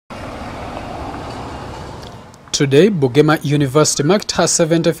Today, Bugema University marked her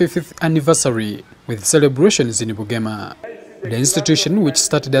 75th anniversary with celebrations in Bugema. The institution, which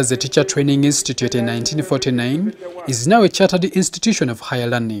started as a teacher training institute in 1949, is now a chartered institution of higher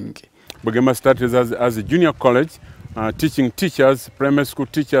learning. Bugema started as a junior college, teaching teachers, primary school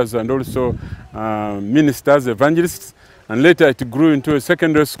teachers, and also ministers, evangelists. And later it grew into a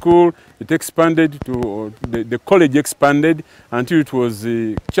secondary school. It expanded to, the college expanded until it was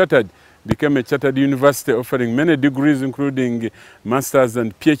chartered. Became a chartered university offering many degrees, including masters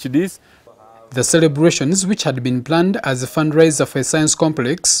and PhDs. The celebrations, which had been planned as a fundraiser for a science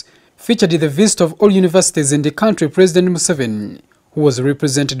complex, featured the visit of all universities in the country President Museveni, who was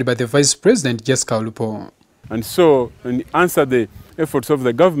represented by the Vice President Alupo. And so, in answer the efforts of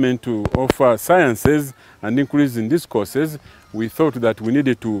the government to offer sciences and increase in these courses, we thought that we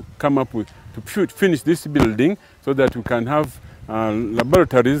needed to come up with, to finish this building so that we can have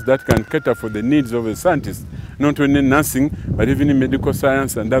laboratories that can cater for the needs of the scientists, not only in nursing, but even in medical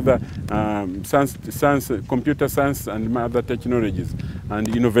science and other science, computer science and other technologies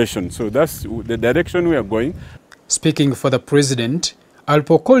and innovation. So that's the direction we are going. Speaking for the President,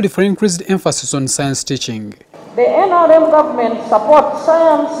 Alupo called for increased emphasis on science teaching. The NRM government supports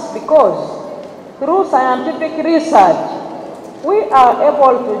science because through scientific research, we are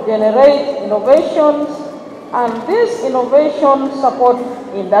able to generate innovations, and these innovations support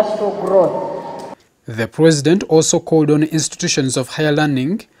industrial growth. The President also called on institutions of higher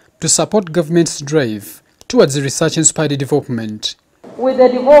learning to support government's drive towards research-inspired development. With the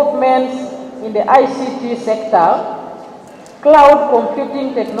developments in the ICT sector, cloud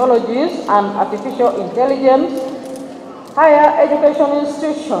computing technologies and artificial intelligence, higher education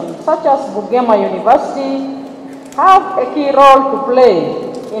institutions such as Bugema University have a key role to play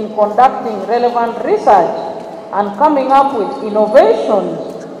in conducting relevant research and coming up with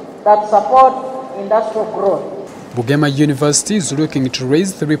innovations that support industrial growth. Bugema University is looking to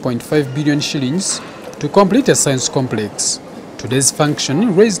raise 3.5 billion shillings to complete a science complex. Today's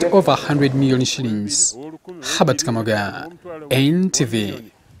function raised over 100 million shillings. Habat Kamoga,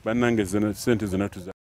 NTV.